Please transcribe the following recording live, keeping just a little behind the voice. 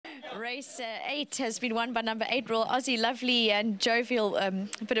Race 8 has been won by number 8, Royal Aussie. Lovely and jovial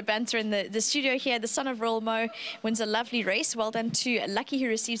bit of banter in the studio here. The son of Royal Mo wins a lovely race. Well done to Lucky, who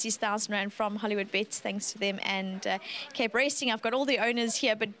receives his 1,000 Rand from Hollywoodbets. Thanks to them and Cape Racing. I've got all the owners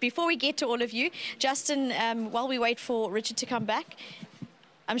here. But before we get to all of you, Justin, while we wait for Richard to come back,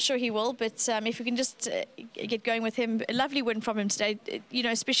 I'm sure he will, but if we can just get going with him. A lovely win from him today, you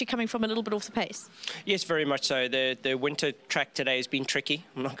know, especially coming from a little bit off the pace. Yes, very much so. The winter track today has been tricky,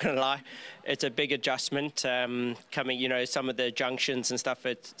 I'm not going to lie. It's a big adjustment coming, you know, some of the junctions and stuff.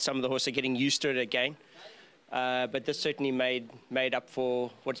 Some of the horses are getting used to it again. But this certainly made up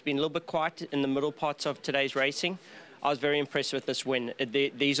for what's been a little bit quiet in the middle parts of today's racing. I was very impressed with this win.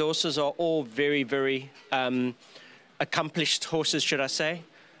 These horses are all very, very accomplished horses, should I say.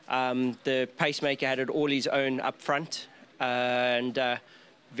 The pacemaker had it all his own up front, and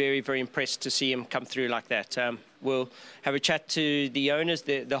very, very impressed to see him come through like that. We'll have a chat to the owners.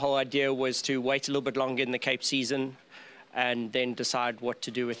 The whole idea was to wait a little bit longer in the Cape season and then decide what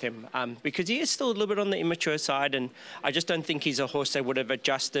to do with him, because he is still a little bit on the immature side, and I just don't think he's a horse that would have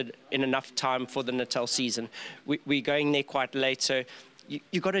adjusted in enough time for the Natal season. We're going there quite late, so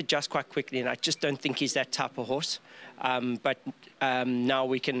you've got to adjust quite quickly, and I just don't think he's that type of horse. But now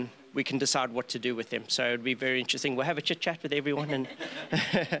we can decide what to do with him. So it'll be very interesting. We'll have a chit-chat with everyone and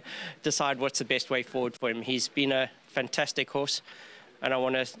decide what's the best way forward for him. He's been a fantastic horse, and I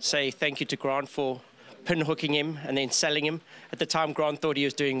want to say thank you to Grant for pinhooking him and then selling him. At the time, Grant thought he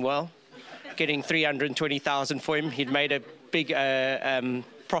was doing well, getting 320,000 for him. He'd made a big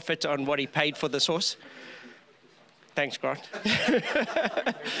profit on what he paid for this horse. Thanks, Grant.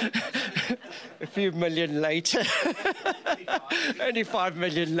 A few million later. Only 5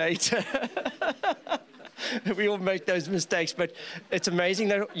 million later. We all make those mistakes, but it's amazing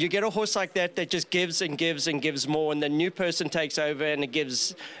that you get a horse like that that just gives and gives and gives more, and the new person takes over and it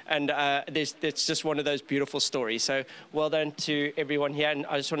gives, and it's just one of those beautiful stories. So well done to everyone here, and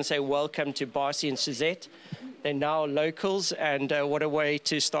I just want to say welcome to Barcy and Suzette. They're now locals, and what a way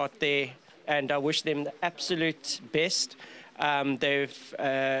to start there. And I wish them the absolute best. They've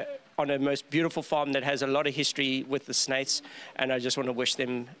on a most beautiful farm that has a lot of history with the Snaiths, and I just want to wish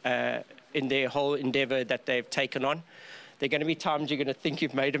them in their whole endeavour that they've taken on. There are going to be times you're going to think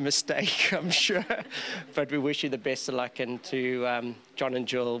you've made a mistake, I'm sure, but we wish you the best of luck. And to John and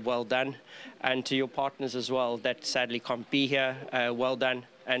Jill, well done, and to your partners as well that sadly can't be here, well done,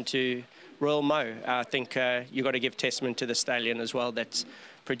 and to Royal Mo, I think you've got to give testament to the stallion as well that's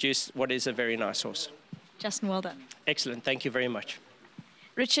produced what is a very nice horse. Justin, well done. Excellent, thank you very much.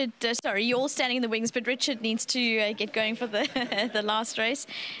 Richard, sorry, you're all standing in the wings, but Richard needs to get going for the, the last race.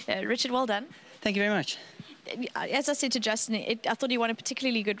 Richard, well done. Thank you very much. As I said to Justin, I thought he won a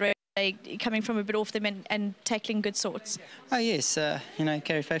particularly good race, coming from a bit off them and tackling good sorts. Oh, yes, you know,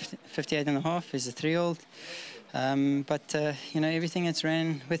 carried 58.5 is a 3-year-old. But, you know, everything that's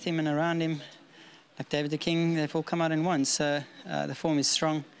ran with him and around him, like David the King, they've all come out and won. So the form is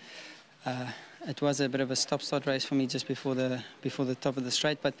strong. It was a bit of a stop-start race for me just before the top of the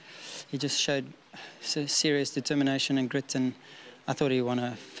straight, but he just showed serious determination and grit, and I thought he won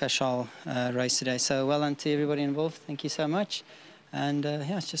a facile race today. So well done to everybody involved. Thank you so much. And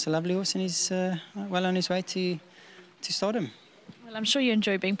yeah, it's just a lovely horse, and he's well on his way to stardom. Well, I'm sure you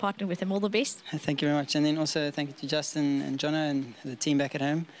enjoy being partnered with him. All the best. Thank you very much. And then also thank you to Justin and Jono and the team back at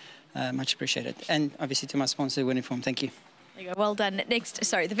home. Much appreciated. And obviously to my sponsor, Winninform. Thank you. There you go. Well done. Next,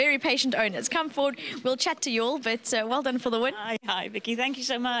 sorry, the very patient owners. Come forward. We'll chat to you all, but well done for the win. Hi, Vicky. Thank you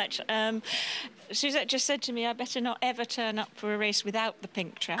so much. Suzette just said to me, I better not ever turn up for a race without the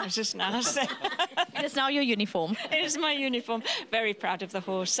pink trousers now. So it is now your uniform. It is my uniform. Very proud of the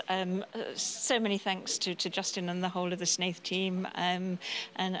horse. So many thanks to Justin and the whole of the Snaith team, and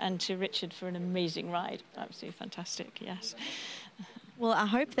to Richard for an amazing ride. Absolutely fantastic, yes. Well, I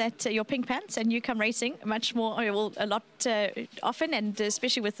hope that your pink pants and you come racing much more, well, a lot often, and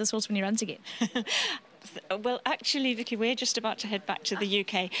especially with this horse when he runs again. Well, actually, Vicky, we're just about to head back to the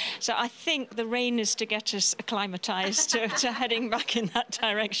UK. So I think the rain is to get us acclimatised to heading back in that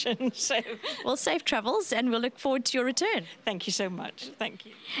direction. So, well, safe travels, and we'll look forward to your return. Thank you so much. Thank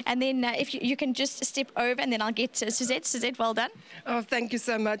you. And then if you can just step over, and then I'll get to Suzette. Suzette, well done. Oh, thank you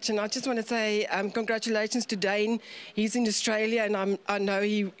so much. And I just want to say congratulations to Dane. He's in Australia, and I know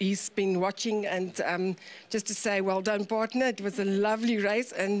he's been watching. And just to say, well done, partner. It was a lovely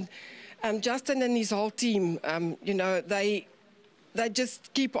race. And Justin and his whole team, you know, they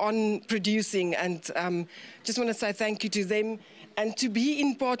just keep on producing, and just want to say thank you to them, and to be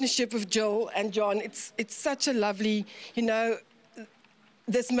in partnership with Jill and John. It's such a lovely, you know,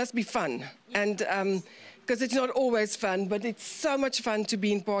 this must be fun, and because it's not always fun, but it's so much fun to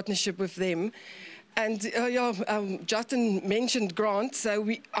be in partnership with them. And Justin mentioned Grant, so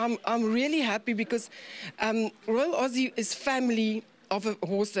I'm really happy because Royal Aussie is family of a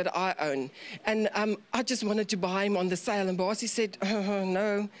horse that I own. And I just wanted to buy him on the sale, and Barsie said, oh,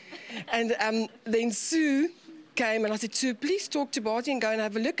 no. And then Sue came, and I said, Sue, please talk to Barsie and go and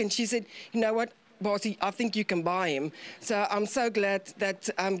have a look. And she said, you know what, Barsie, I think you can buy him. So I'm so glad that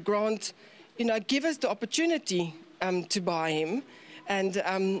Grant, give us the opportunity to buy him.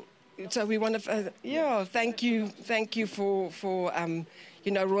 And so we want to, thank you for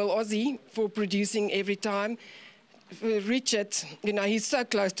Royal Aussie for producing every time. Richard, he's so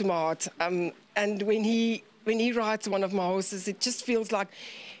close to my heart. And when he rides one of my horses, it just feels like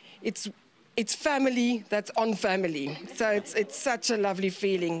it's family that's on family. So it's such a lovely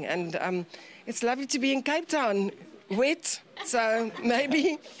feeling, and it's lovely to be in Cape Town. Wet, so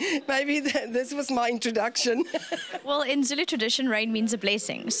maybe this was my introduction. Well, in Zulu tradition, rain means a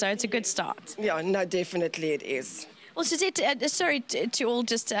blessing, so it's a good start. Yeah, no, definitely it is. Well, Suzette, sorry to all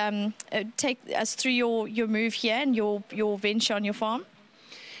just take us through your move here and your venture on your farm.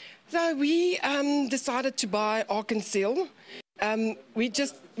 So we decided to buy Arkansas.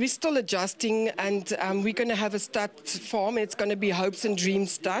 We're still adjusting, and we're going to have a stud farm. It's going to be Hopes and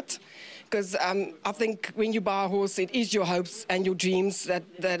Dreams stud. Because I think when you buy a horse, it is your hopes and your dreams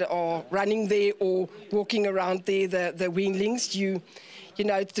that are running there or walking around there, the weanlings.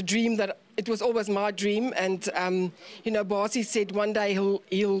 It's the dream that, it was always my dream. And, Barsie said one day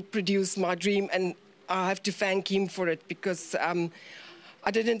he'll produce my dream, and I have to thank him for it, because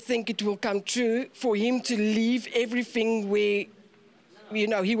I didn't think it will come true for him to leave everything where,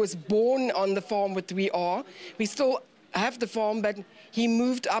 he was born on the farm that we are. We still have the farm, but he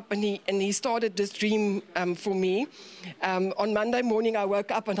moved up and he started this dream for me. On Monday morning, I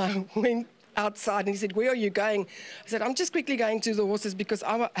woke up and I went outside, and he said, where are you going? I said, I'm just quickly going to the horses because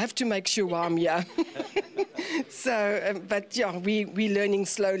I have to make sure I'm here. So, but yeah, we're learning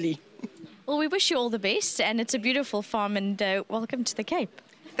slowly. Well, we wish you all the best, and it's a beautiful farm, and welcome to the Cape.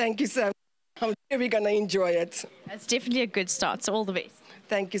 Thank you so much. I'm sure we're going to enjoy it. It's definitely a good start, so all the best.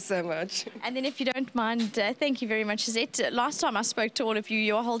 Thank you so much. And then if you don't mind, thank you very much, Suzette. Last time I spoke to all of you,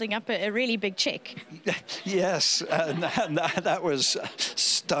 you're holding up a really big check. Yes, and that was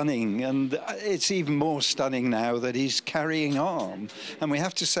stunning. And it's even more stunning now that he's carrying on. And we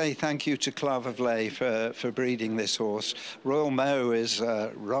have to say thank you to KwaZulu-Natal for breeding this horse. Royal Mo is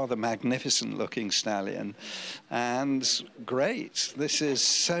a rather magnificent-looking stallion. And great. This is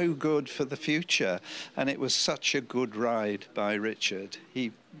so good for the future. And it was such a good ride by Richard.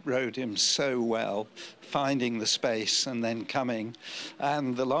 He rode him so well, finding the space and then coming.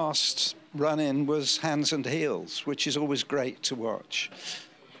 And the last run-in was hands and heels, which is always great to watch.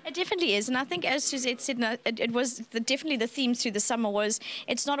 It definitely is, and I think, as Suzette said, it was definitely the theme through the summer was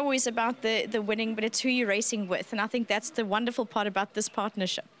it's not always about the winning, but it's who you're racing with, and I think that's the wonderful part about this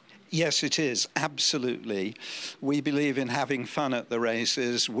partnership. Yes, it is, absolutely. We believe in having fun at the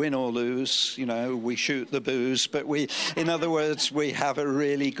races, win or lose, we shoot the booze, but in other words, we have a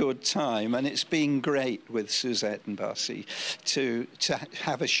really good time, and it's been great with Suzette and Barsie to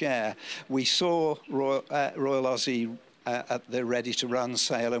have a share. We saw Royal Aussie at the ready-to-run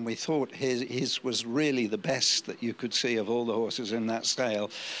sale, and we thought his was really the best that you could see of all the horses in that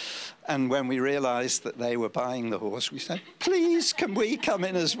sale. And when we realised that they were buying the horse, we said, please, can we come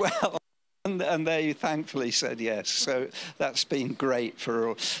in as well? And they thankfully said yes. So that's been great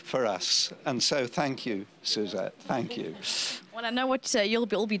for us. And so thank you, Suzette. Thank you. Well, I know what you'll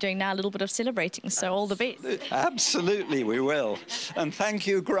all be doing now, a little bit of celebrating, so all the best. Absolutely, we will. And thank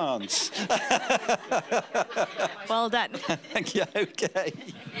you, Grant. Well done. Yeah, okay.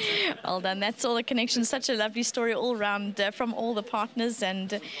 Well done. That's all the connections. Such a lovely story all round from all the partners,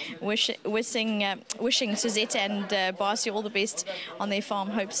 and wishing Suzette and Barsie all the best on their farm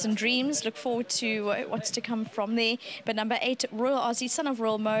hopes and dreams. Look forward to what's to come from there. But number 8, Royal Aussie, son of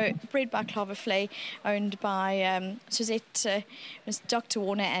Royal Mo, bred by KwaZulu-Natal, owned by Suzette, Dr.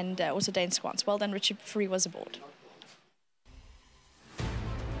 Warner, and also Dane Squants. Well done, Richard, before he was aboard.